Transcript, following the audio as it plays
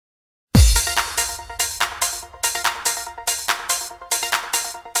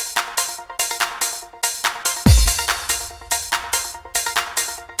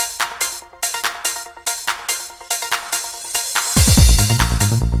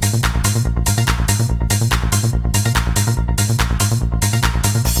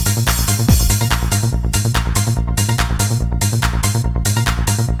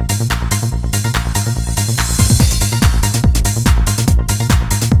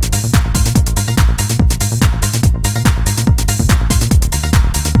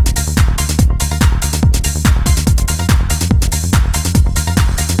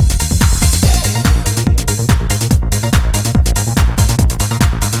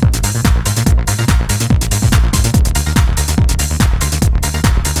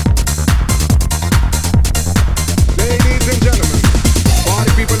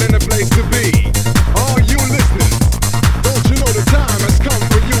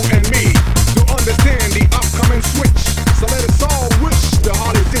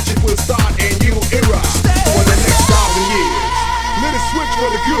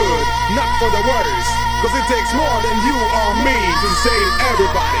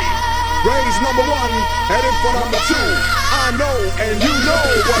everybody. Raise number one, heading for number two. I know and you know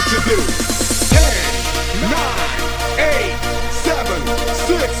what to do. 10, 9, 8, 7,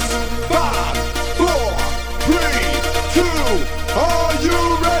 6, 5, 4, 3, 2. Are you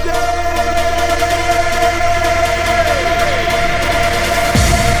ready?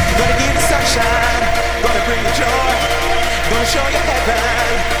 Gonna give you sunshine, gonna bring you joy, gonna show you heaven,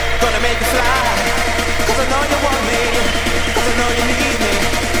 gonna make you fly. 'Cause I know you want me, 'cause I know you need me,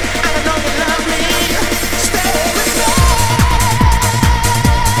 and I know you love me. Stay with me.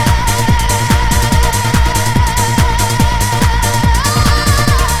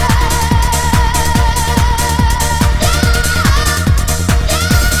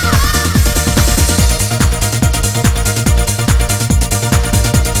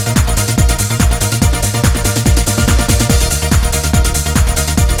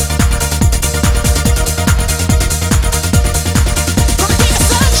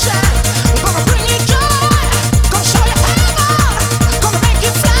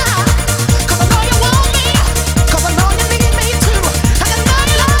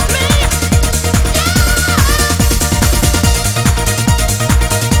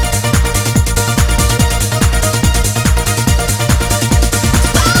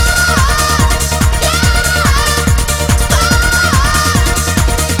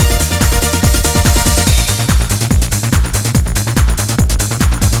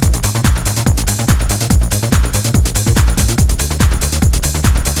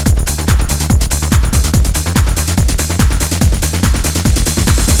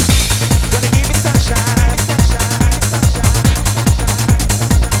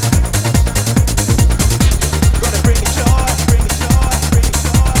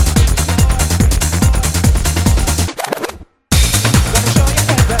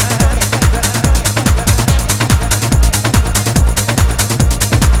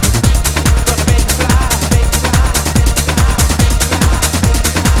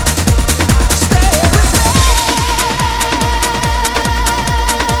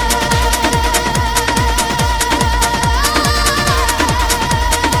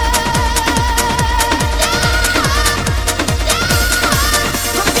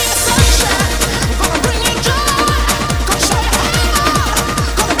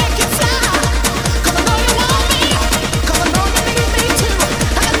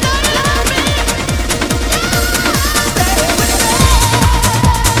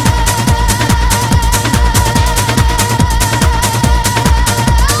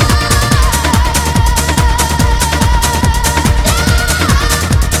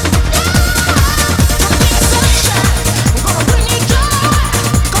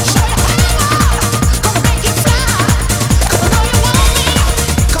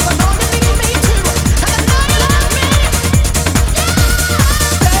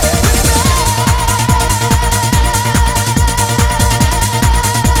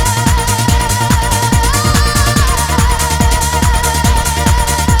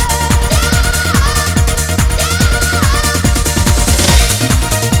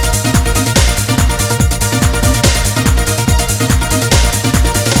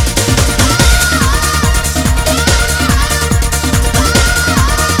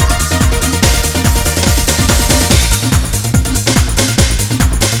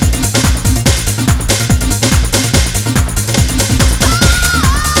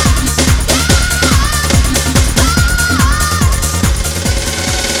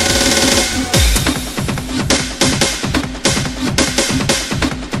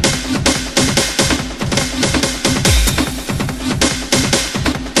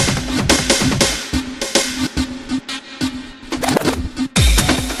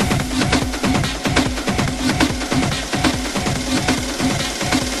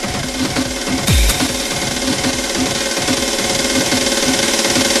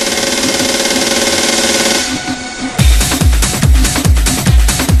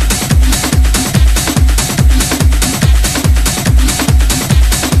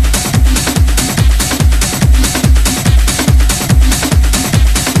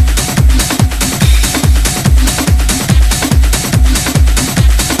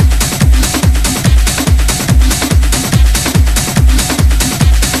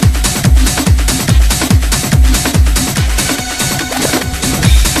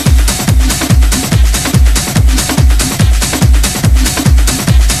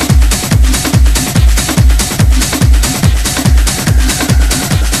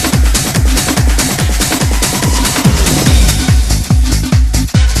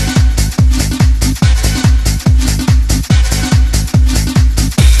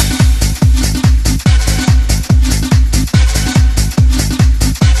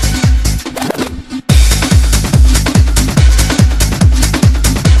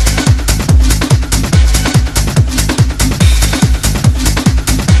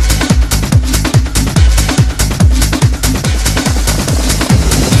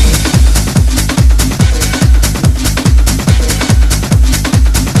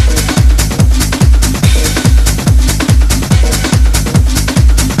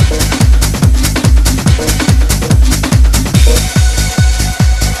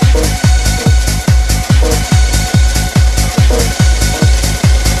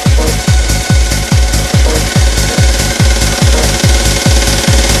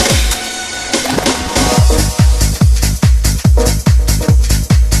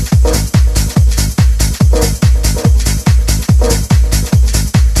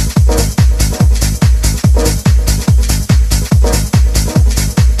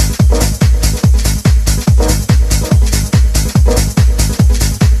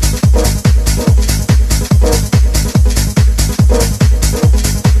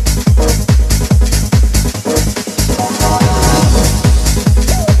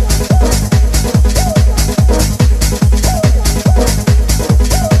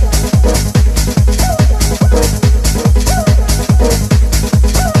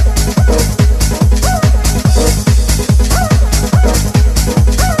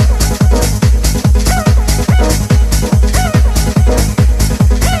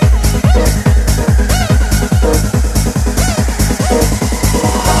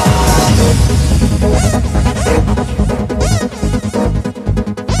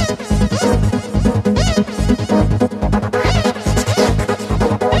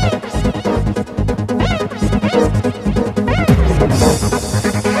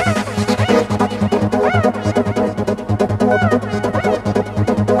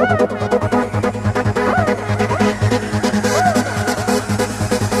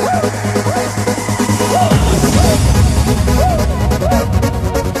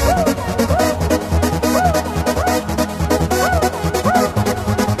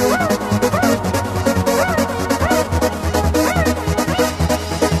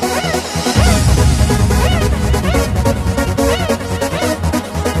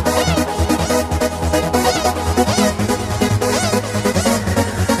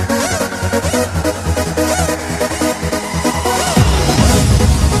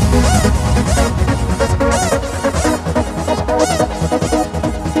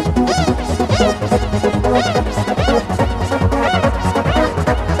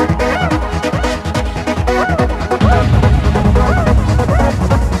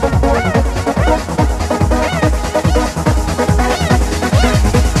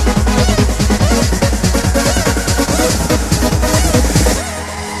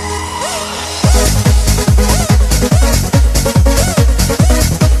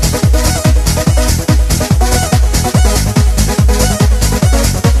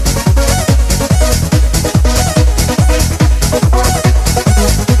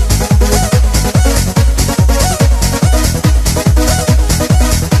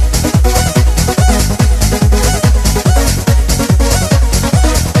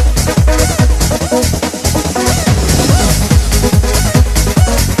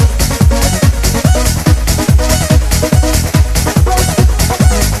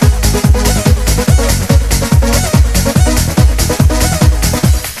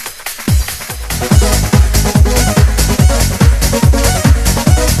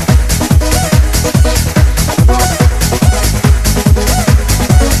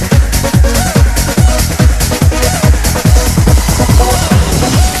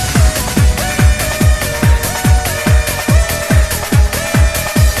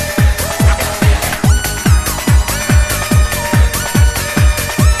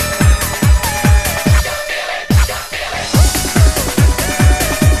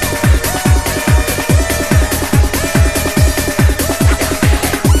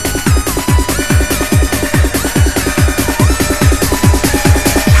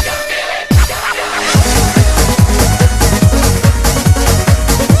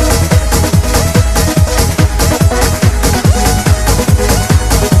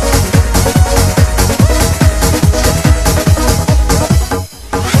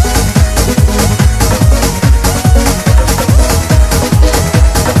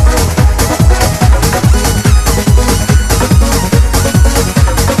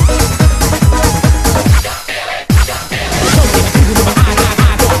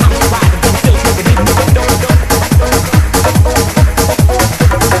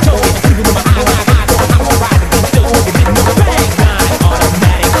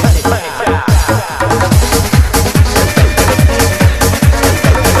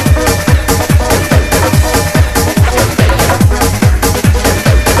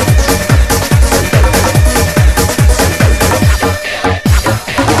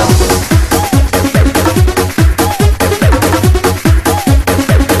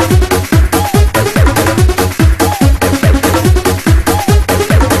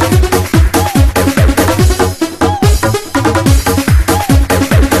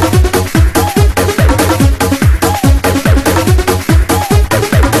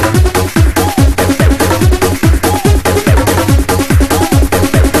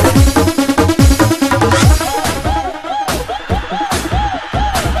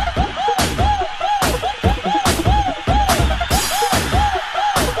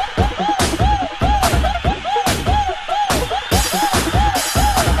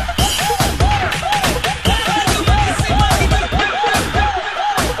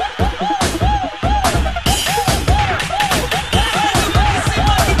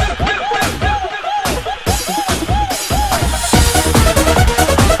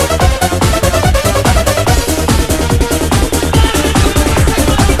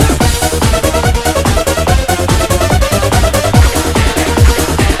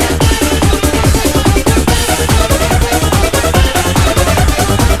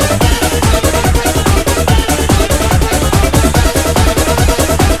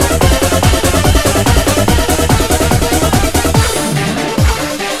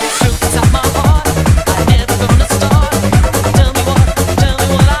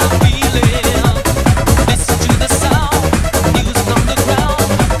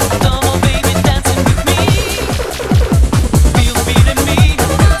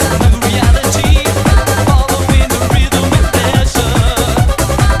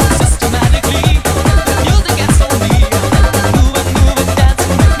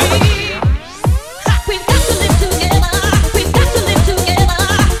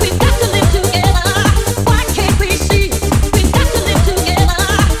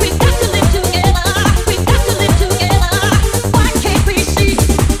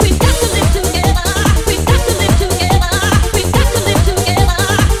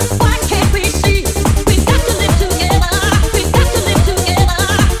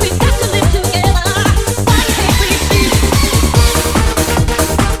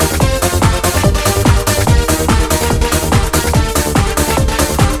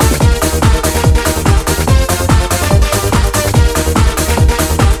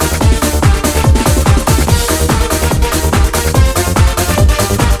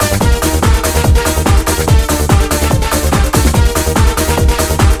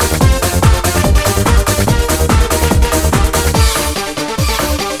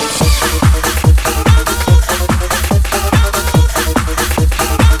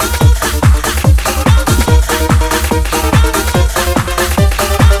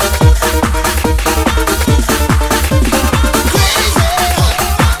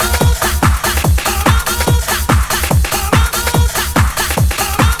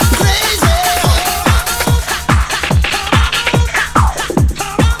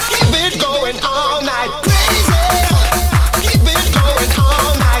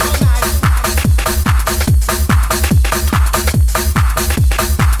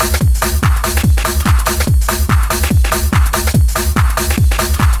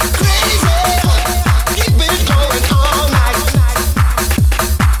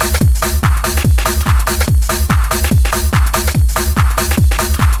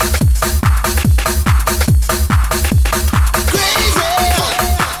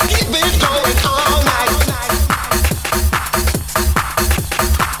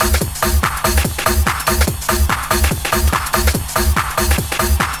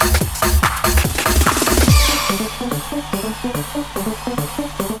 You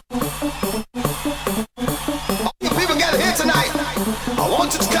people got here tonight. I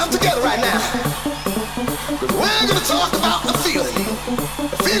want you to come together right now. Because we're going to talk about a feeling.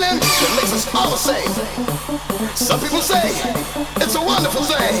 A feeling that makes us all the same. Some people say it's a wonderful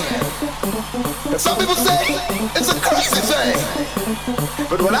thing. And some people say it's a crazy thing.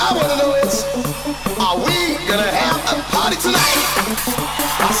 But what I want to know is, are we going to have a party tonight?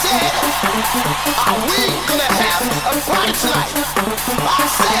 I said, are we going to have a party tonight? I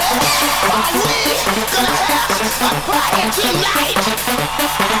said, are we going to have a party tonight?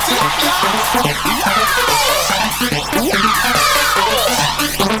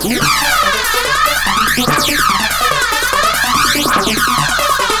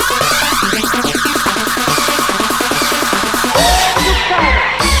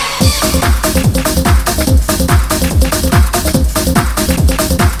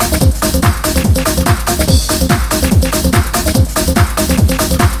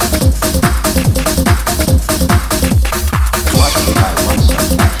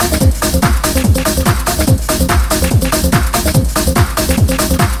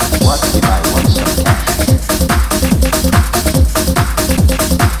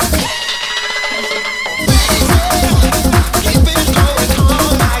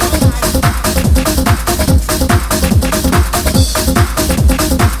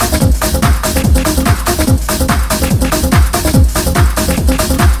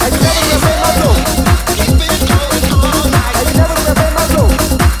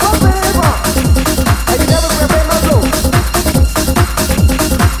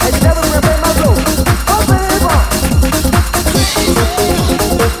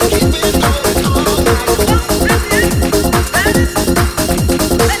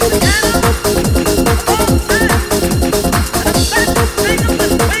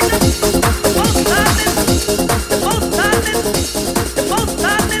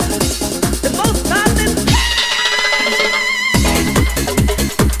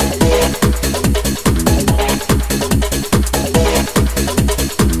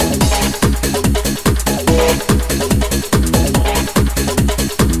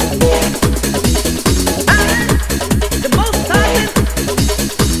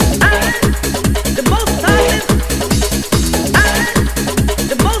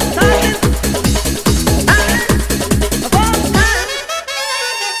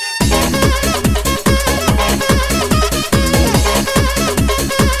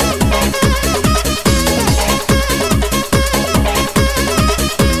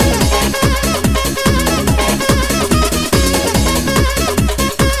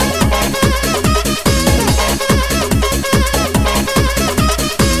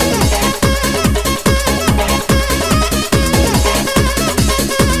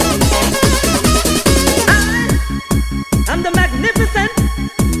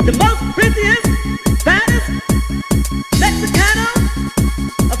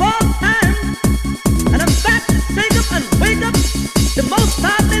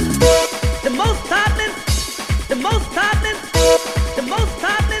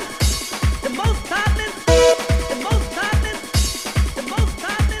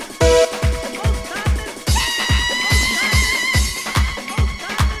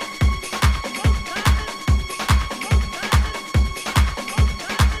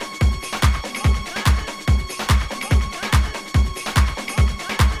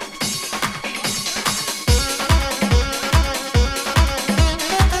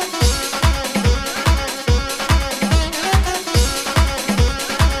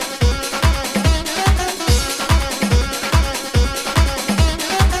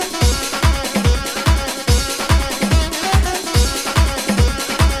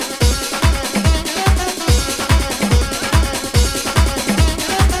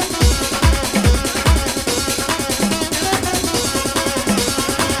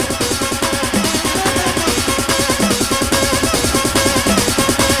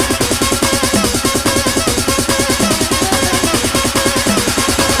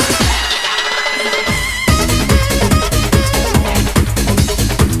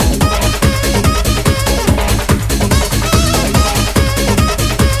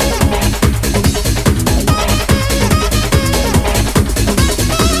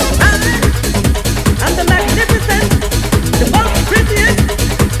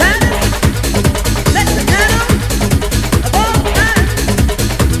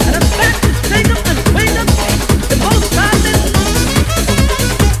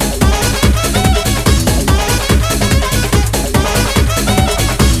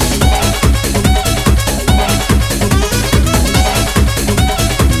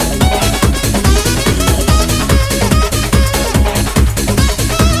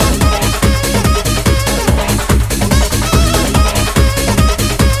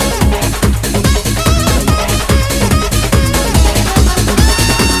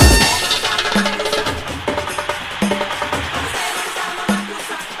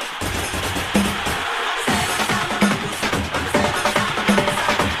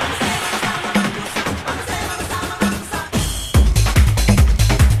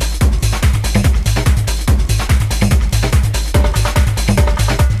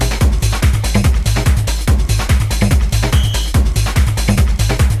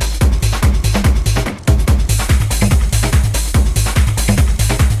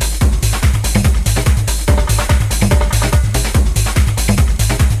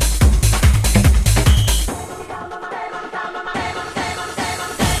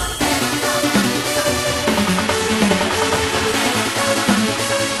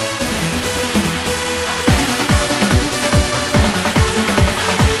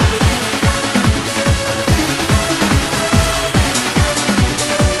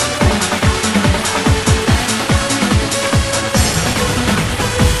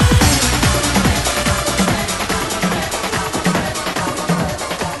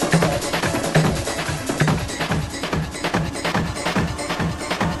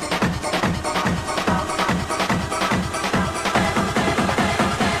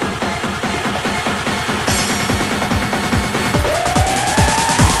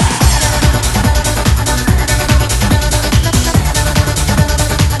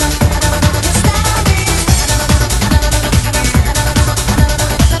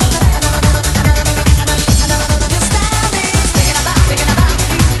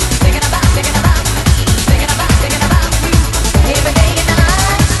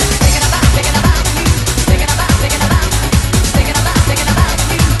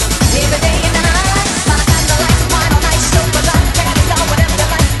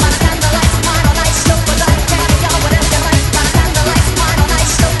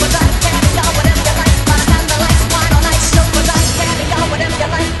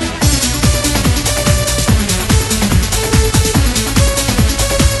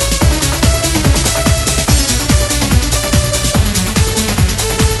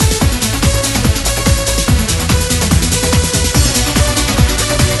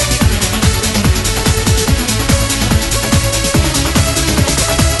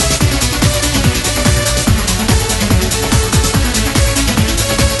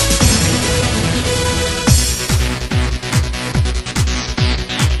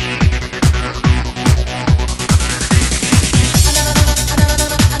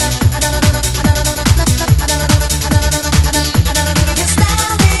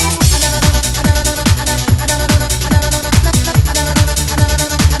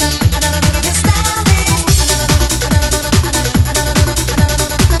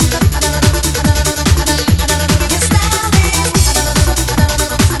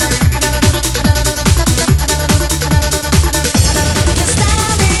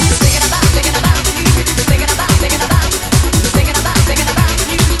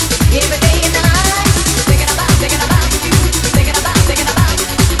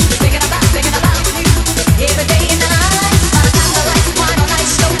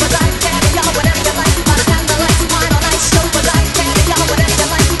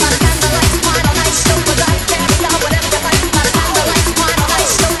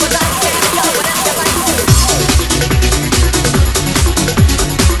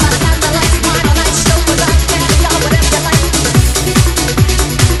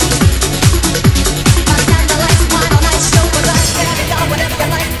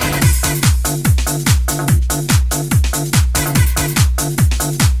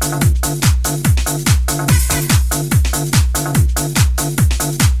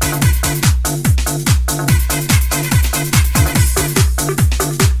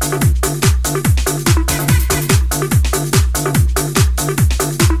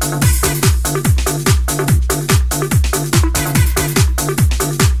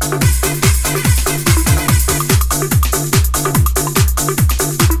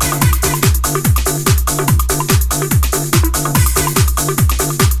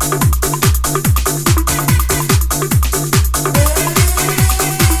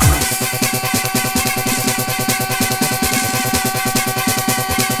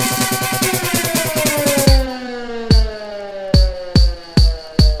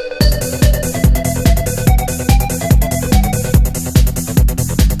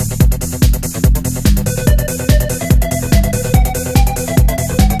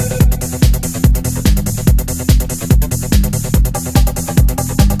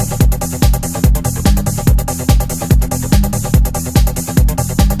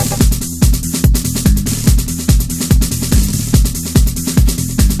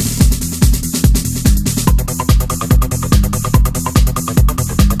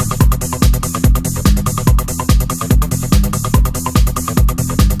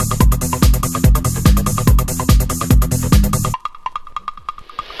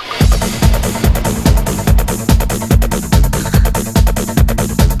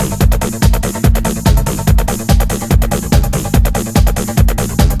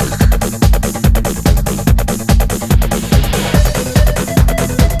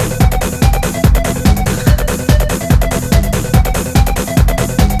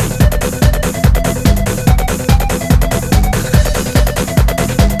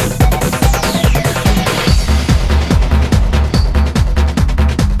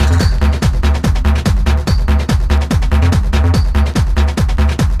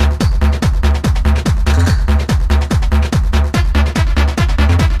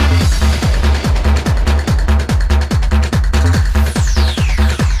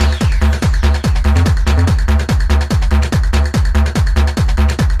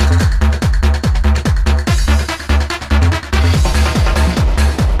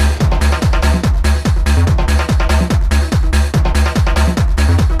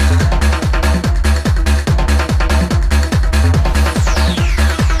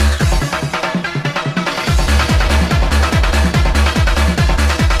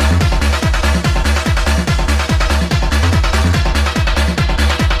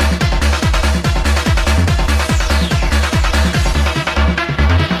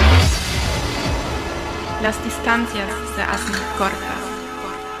 Las distancias se hacen cortas,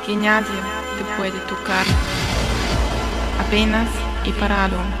 que nadie te puede tocar. Apenas he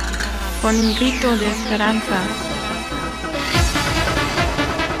parado, con un grito de esperanza.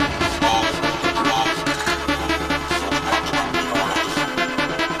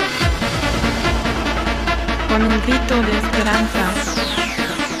 Con un grito de esperanza.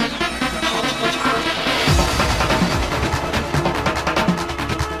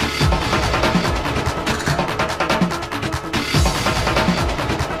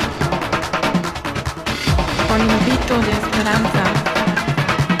 Con un grito de esperanza.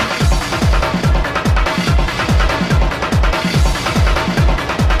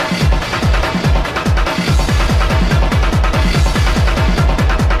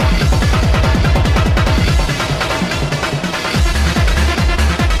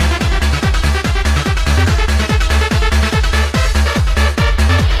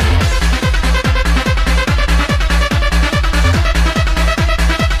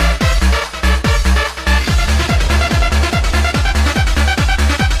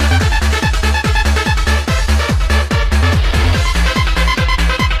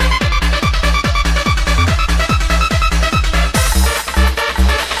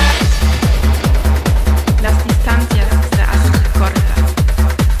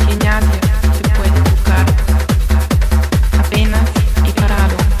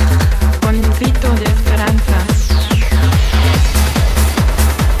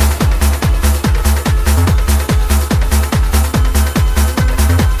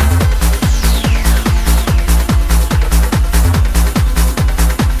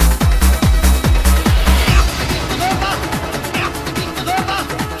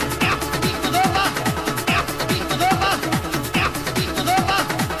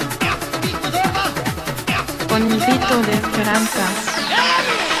 Con un grito de esperanza.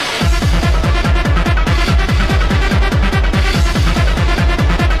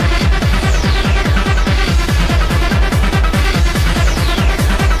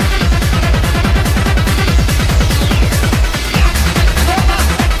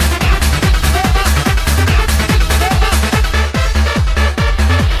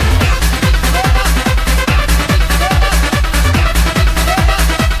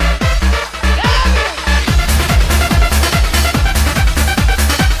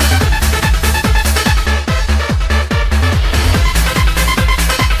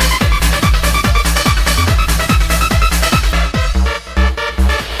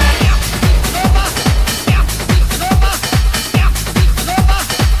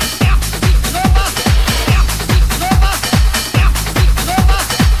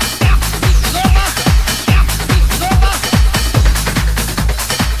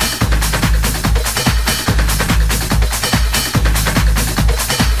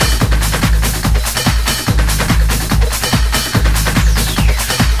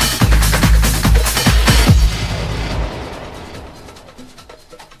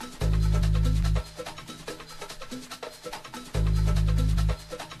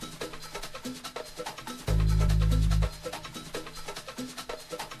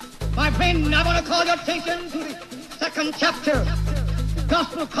 again, I want to call your attention to the second chapter,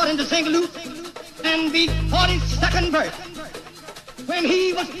 Gospel according to St. Luke, and the 42nd verse. When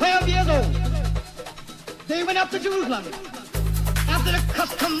he was 12 years old, they went up to Jerusalem after the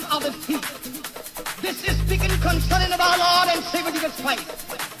custom of the feast. This is speaking concerning of our Lord and Savior Jesus Christ.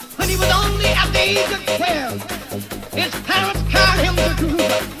 When he was only at the age of 12, his parents carried him to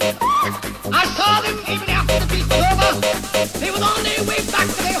Jerusalem. I saw them even after the feast was over. They was on their way back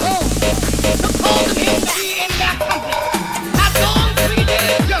to their home, supposing him to be in their company. After all 3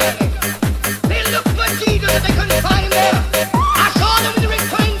 days' journey, they looked for Jesus and they couldn't find him there. I saw them when they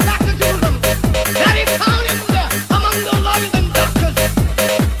returned back to Jerusalem. That he found him there among the lawyers and doctors,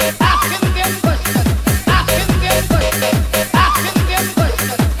 asking them questions, asking them questions, asking them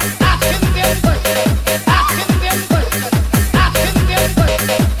questions, asking them questions, asking them questions, asking them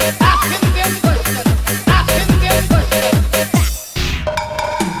questions, asking them questions, asking them questions.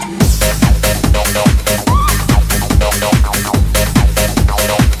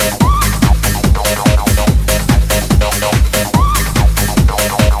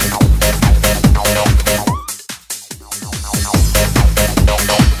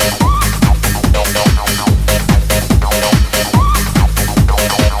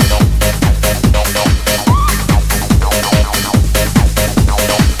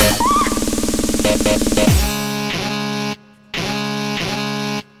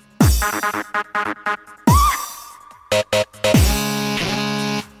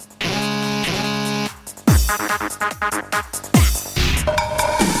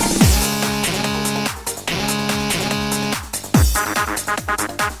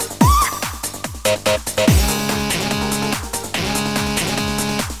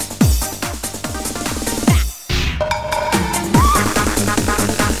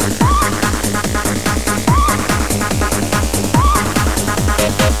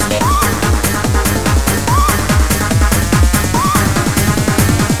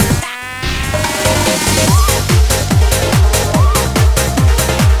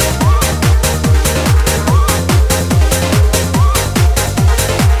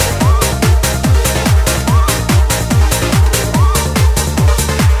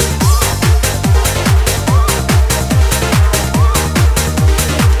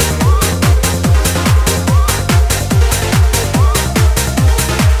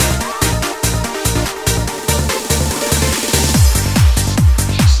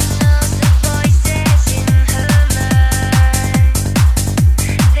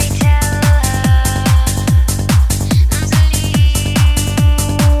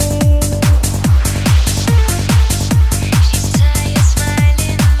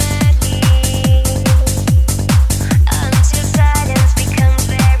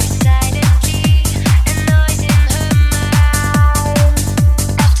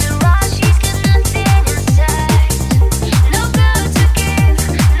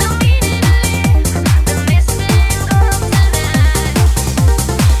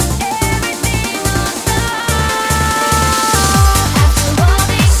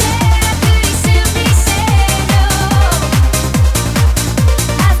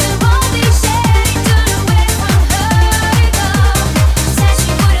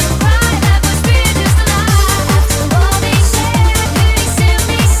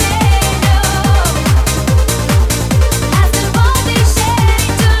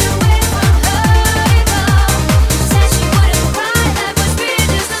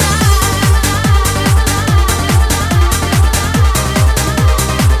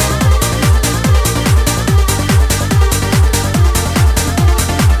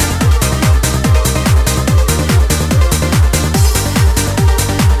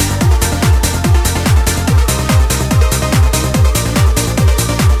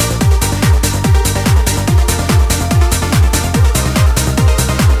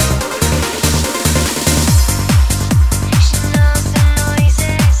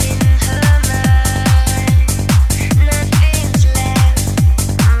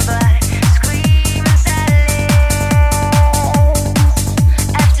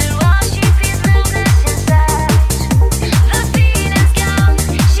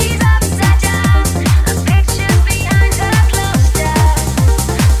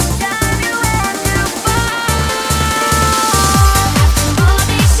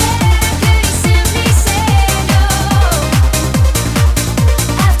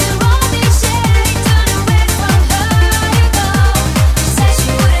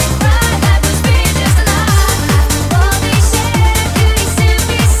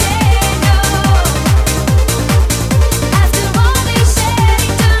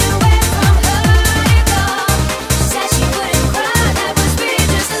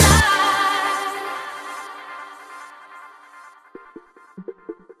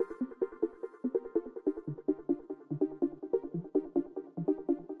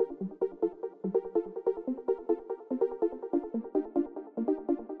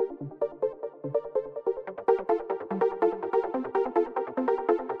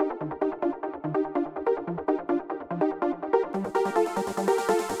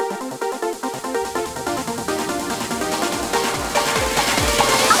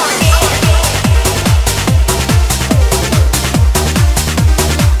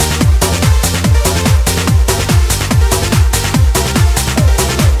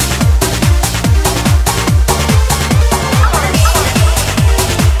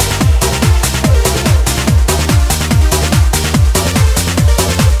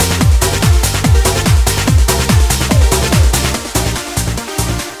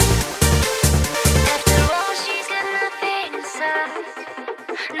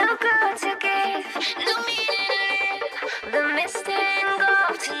 no good to give, no meaning to live. The mist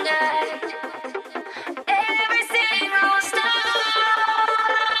engulfed tonight. Everything will stop.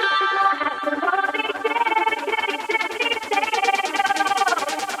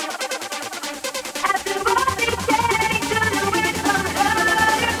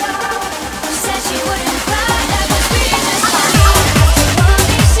 Said she wouldn't cry, that was business for me. What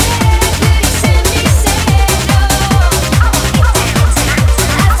they said, could you send me said no?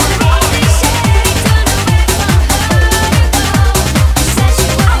 After all they said, he turned away from her to go.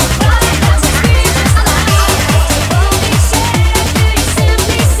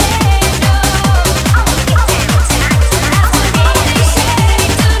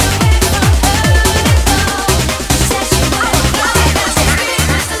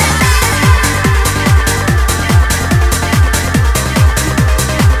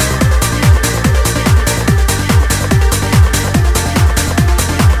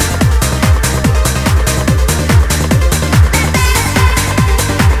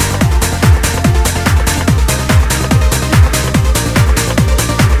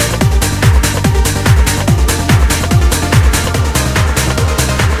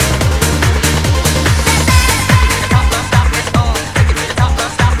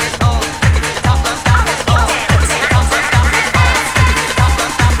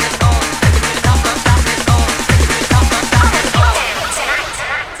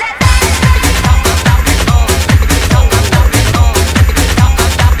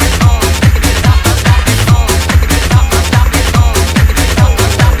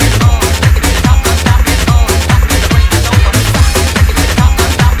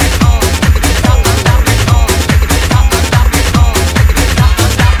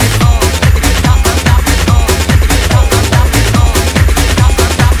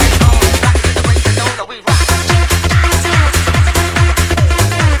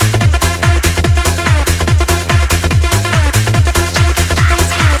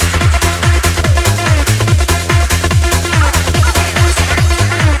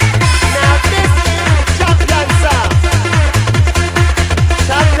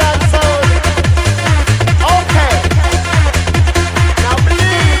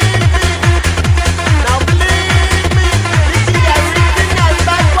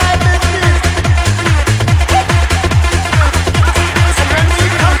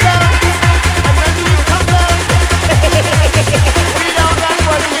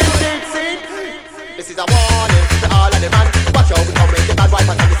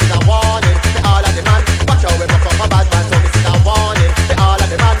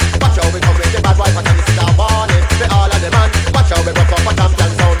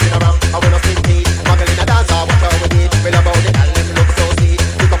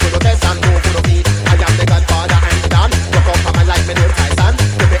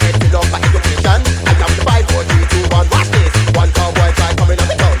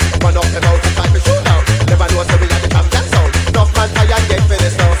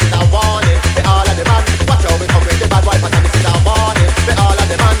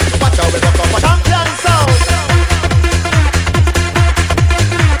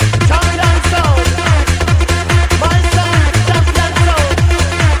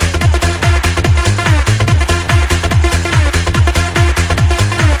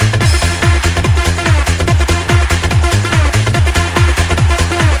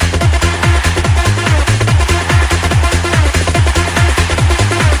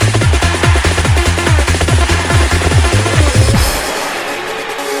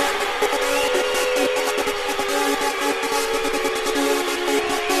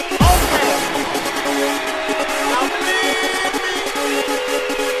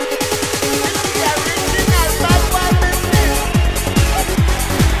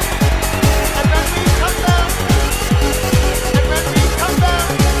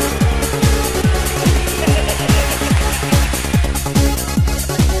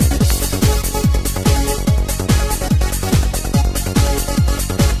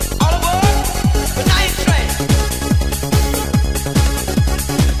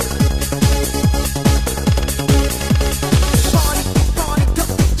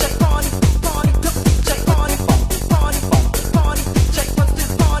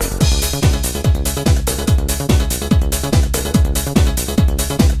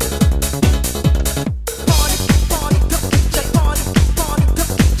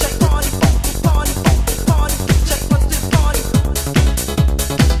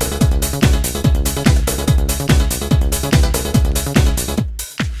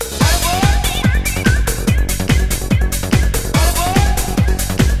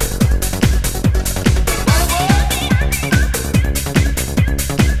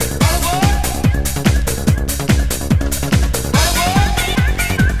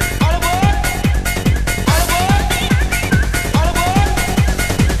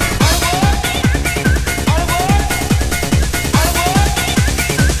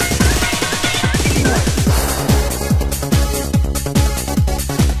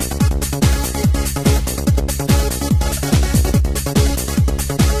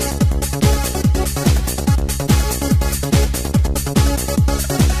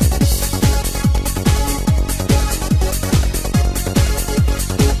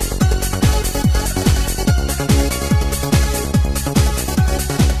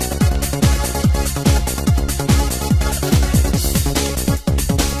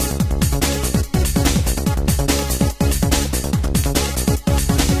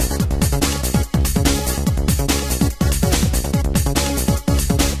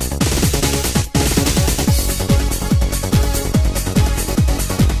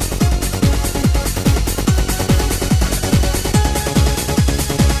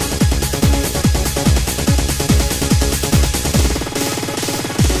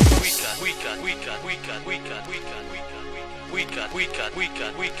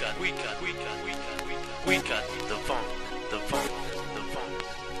 the funk, the funk, the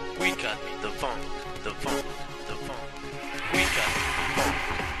funk. We got the funk, the funk, the funk. We got funk,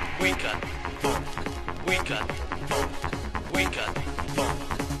 we got funk, we got funk, we got funk,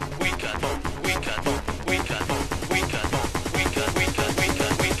 we got funk, we got funk, we got funk, we got funk, we got, we got, we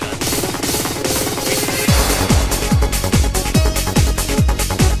got, we got.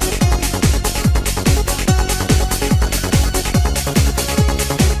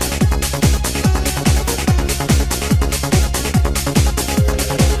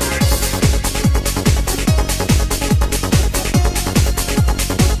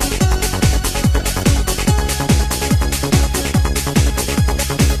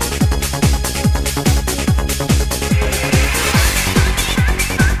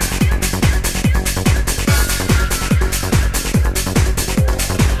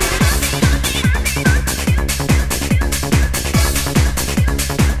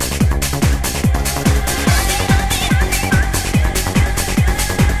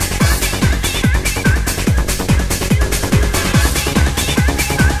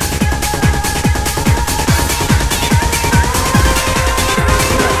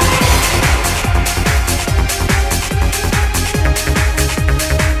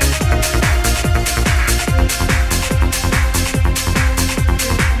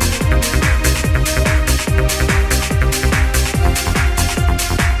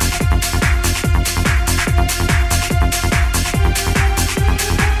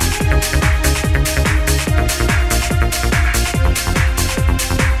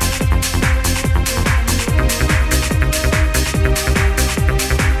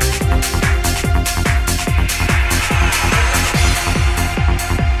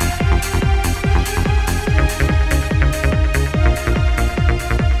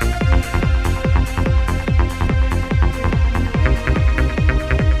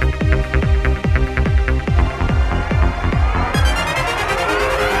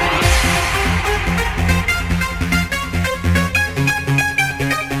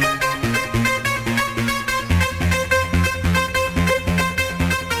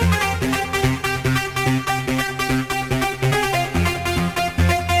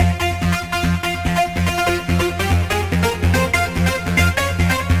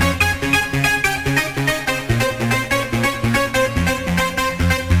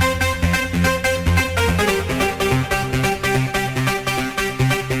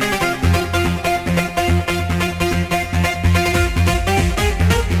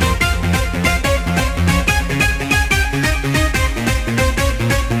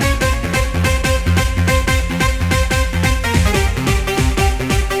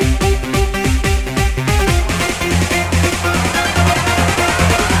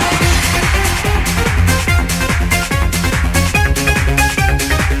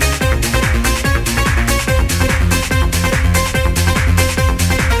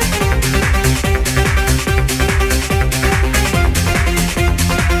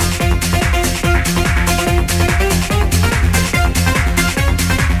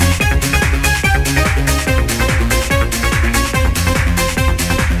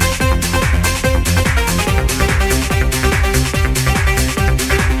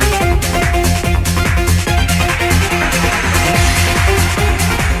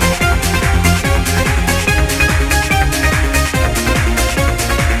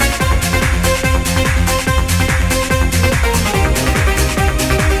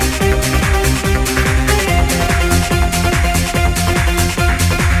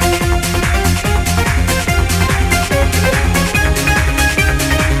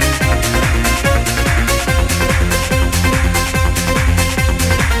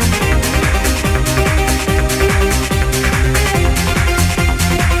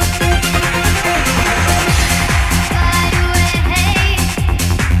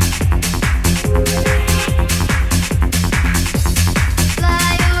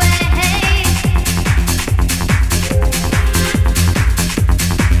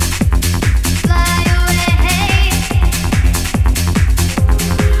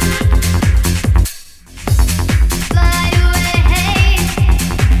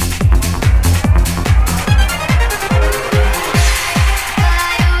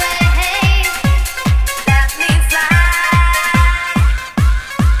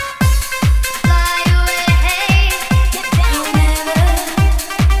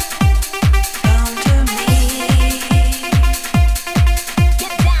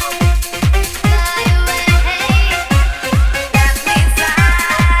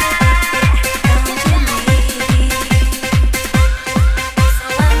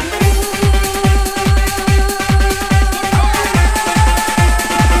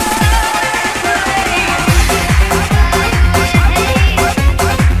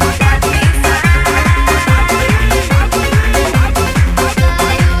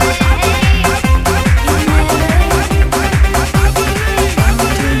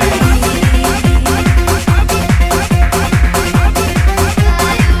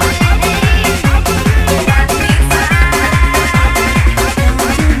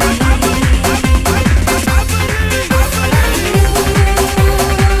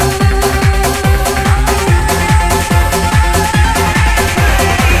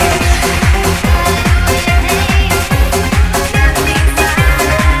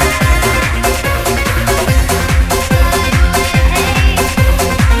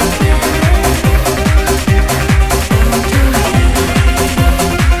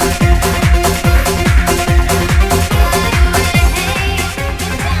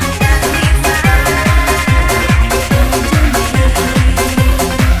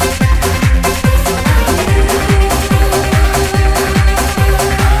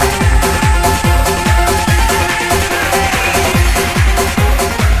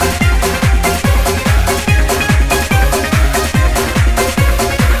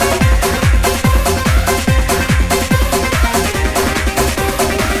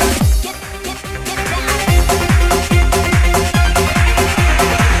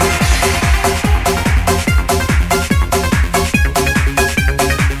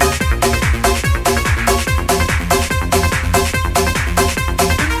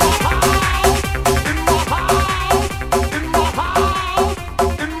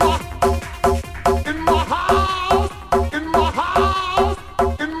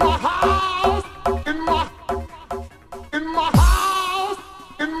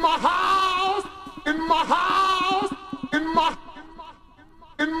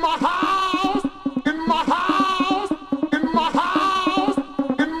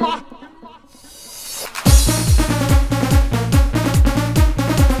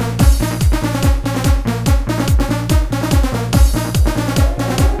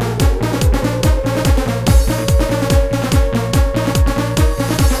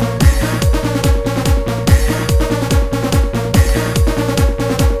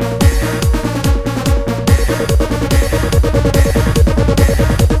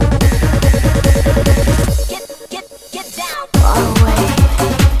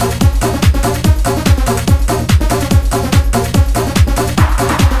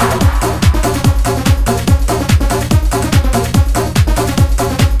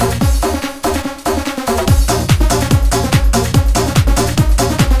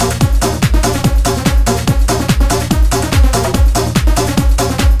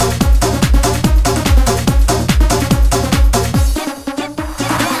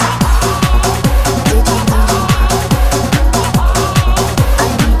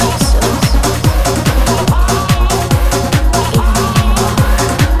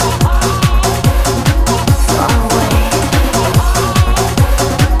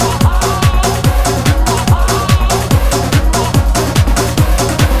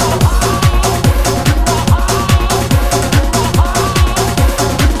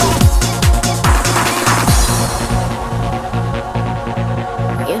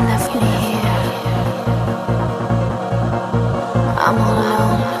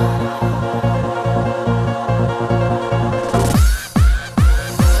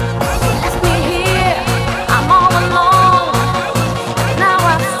 Left me here, I'm all alone. Now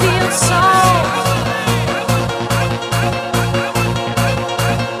I feel so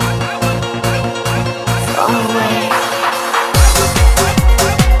far away.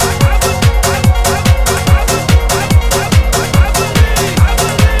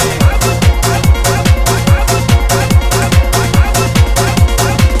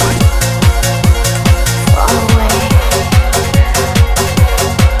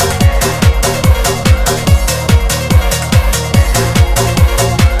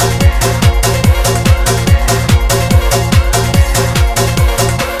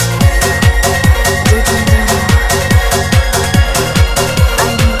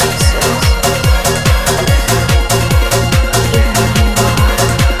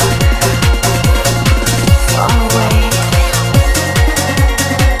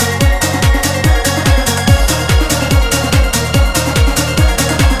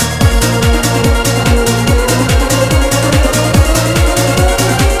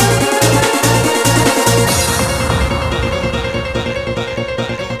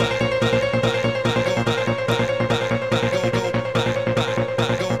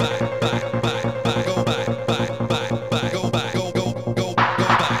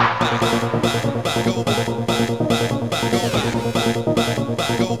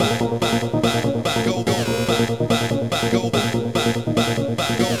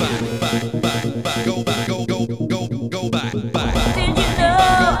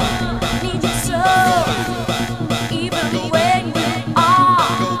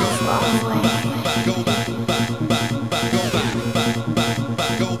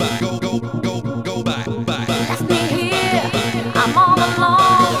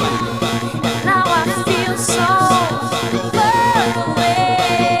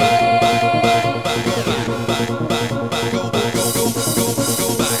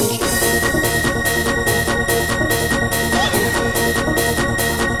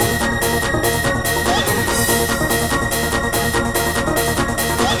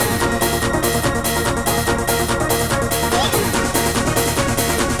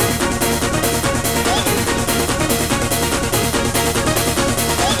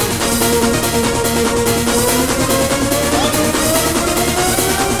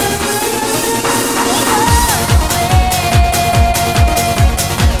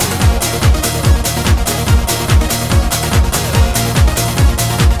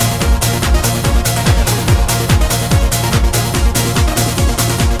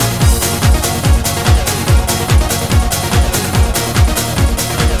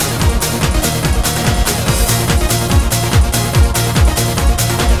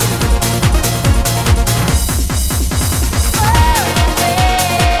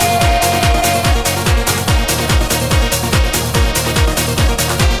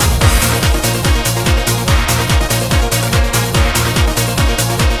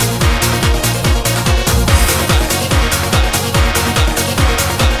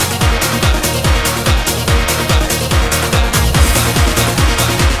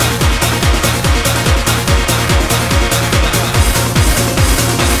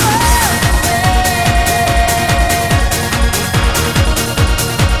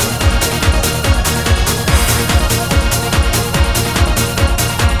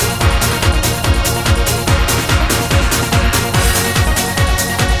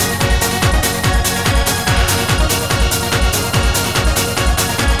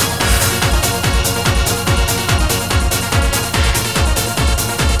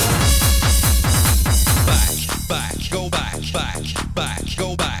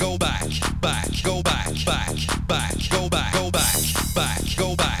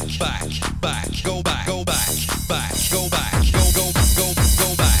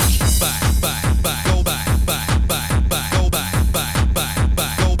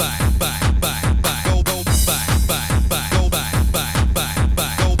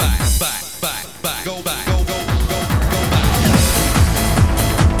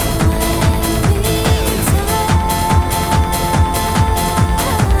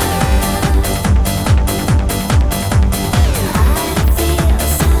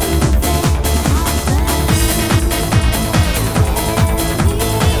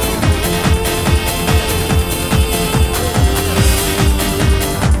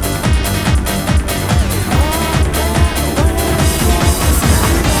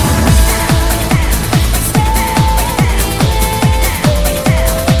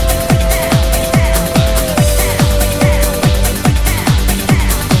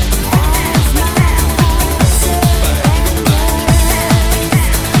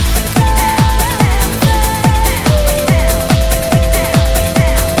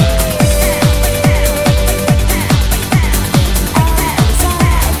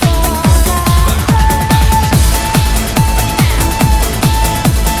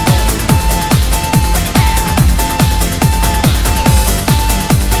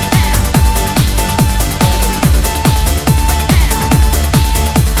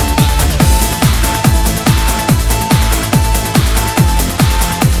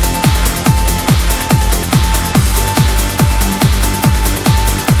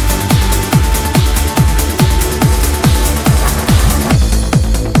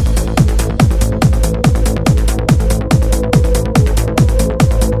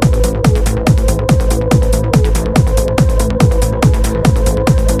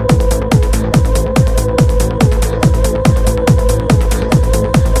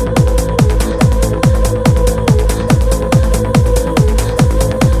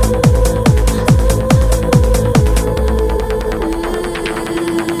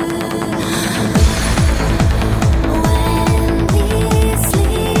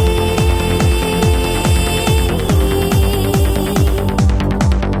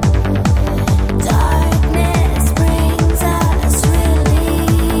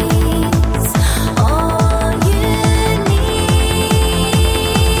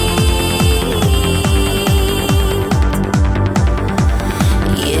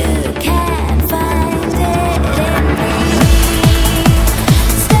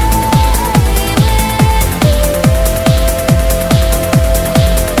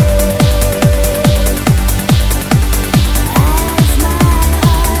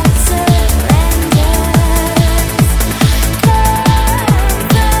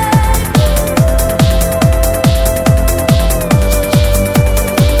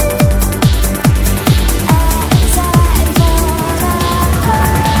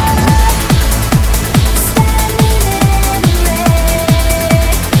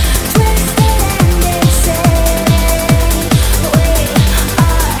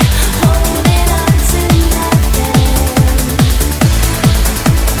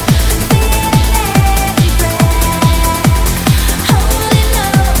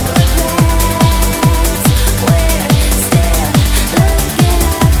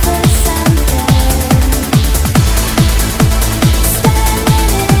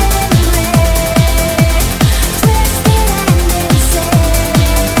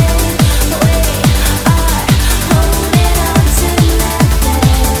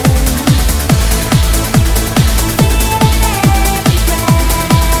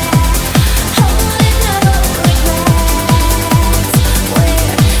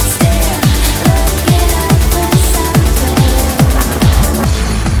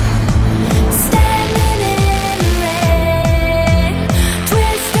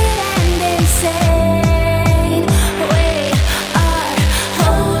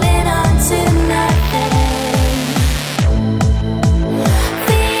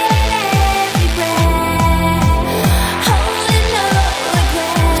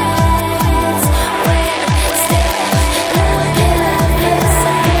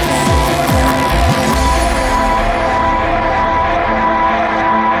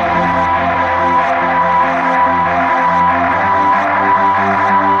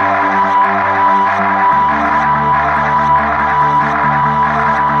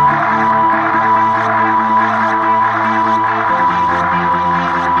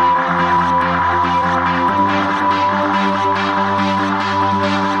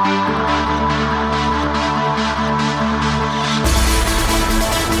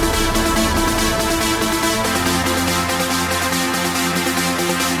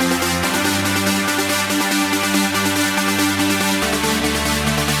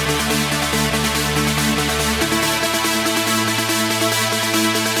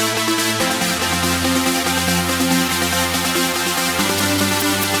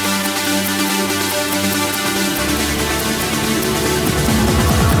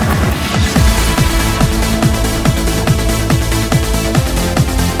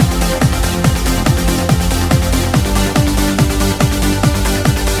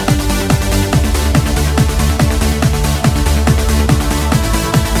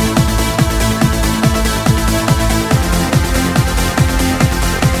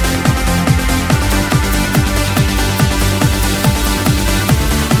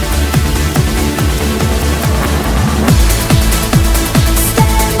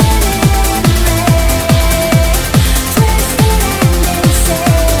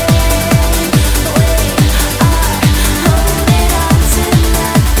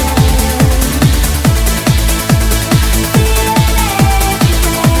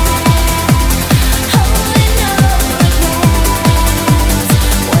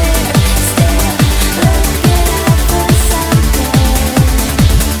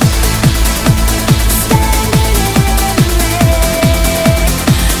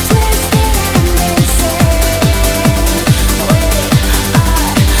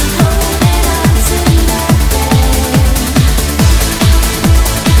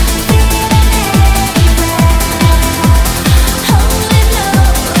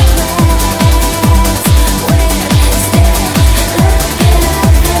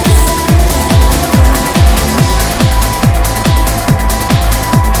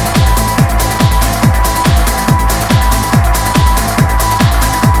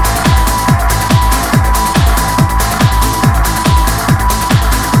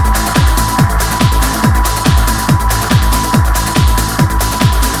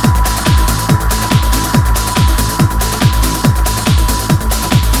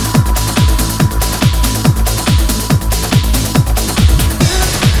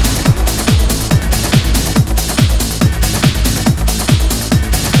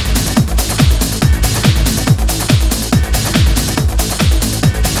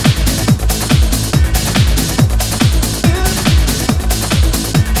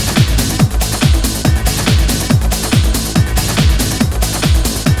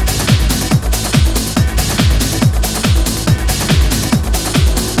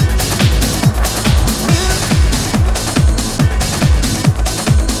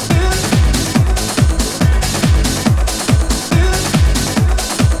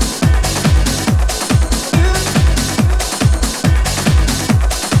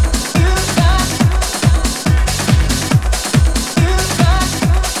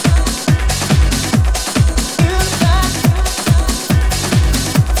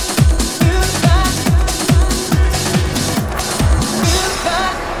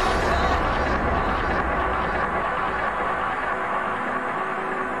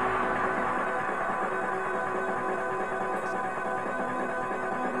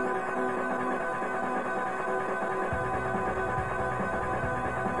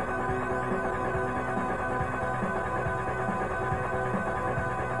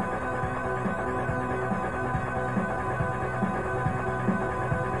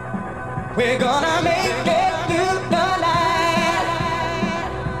 We're gonna make it through the night.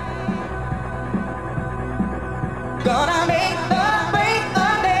 Gonna make the break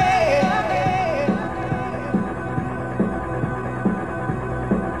of day.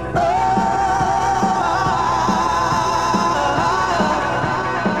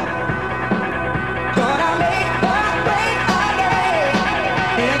 Gonna make the break of day.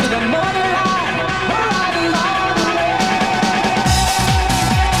 Into the morning light, horizon all the way.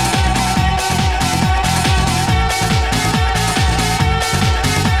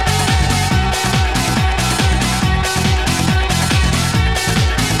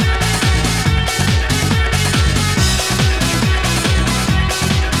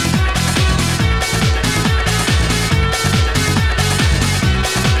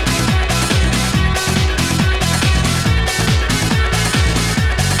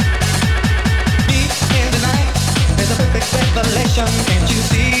 Deep in the night, there's a perfect revelation. Can't you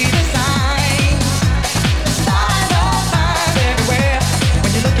see the signs? The signs are signs everywhere.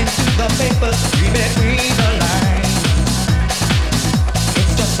 When you look into the papers, read between the lines.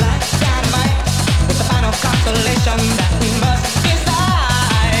 It's just like dynamite with the final constellation that we must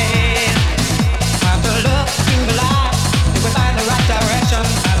decide. Have to look to the light till we find the right direction.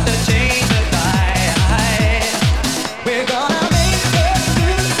 Have to change the tide. We're gonna make it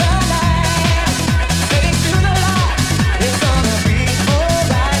through the night, heading to the light. It's gonna be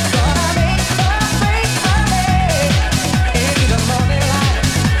alright. Gonna make the break of day into the morning light.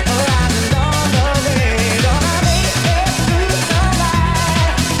 Horizons on the way. Gonna make it through the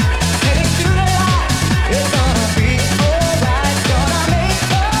night, heading to the light. It's gonna be alright. Gonna make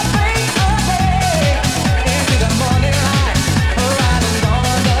the break of day into the morning light. Horizons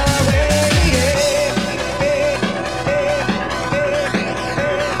on the way.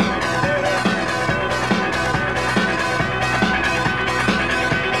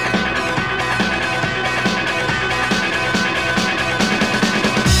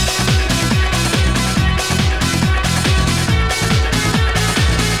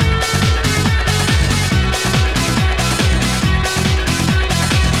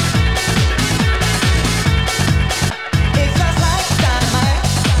 It's just like dynamite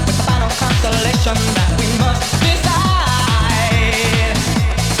with the final constellation that we must decide.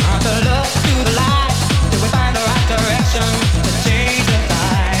 Time to look to the light till we find the right direction to change the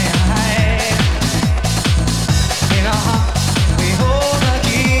tide. In our hearts we hold the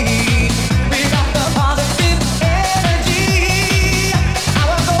key. We got the positive energy.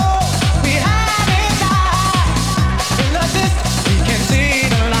 Our goal we have in sight. In the distance we can see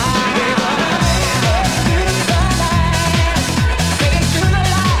the light. We're gonna make it through the night, heading to the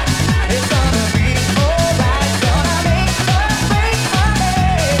light. It's gonna be alright. Gonna make the break of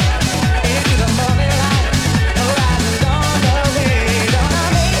day into the morning light. Horizons on the way. Gonna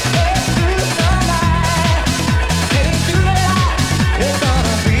make it through the night, heading to the light. It's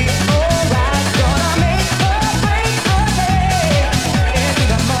gonna be alright. Gonna make the break of day into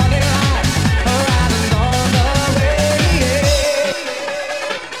the morning light. Horizons on the way.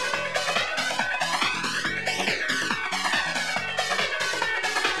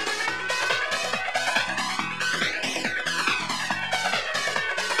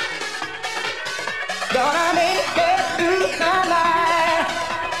 Gonna make it through the night,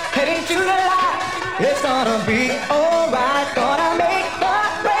 heading to the light. It's gonna be alright. Gonna make the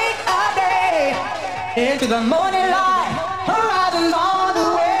break of day into the morning light. Horizons on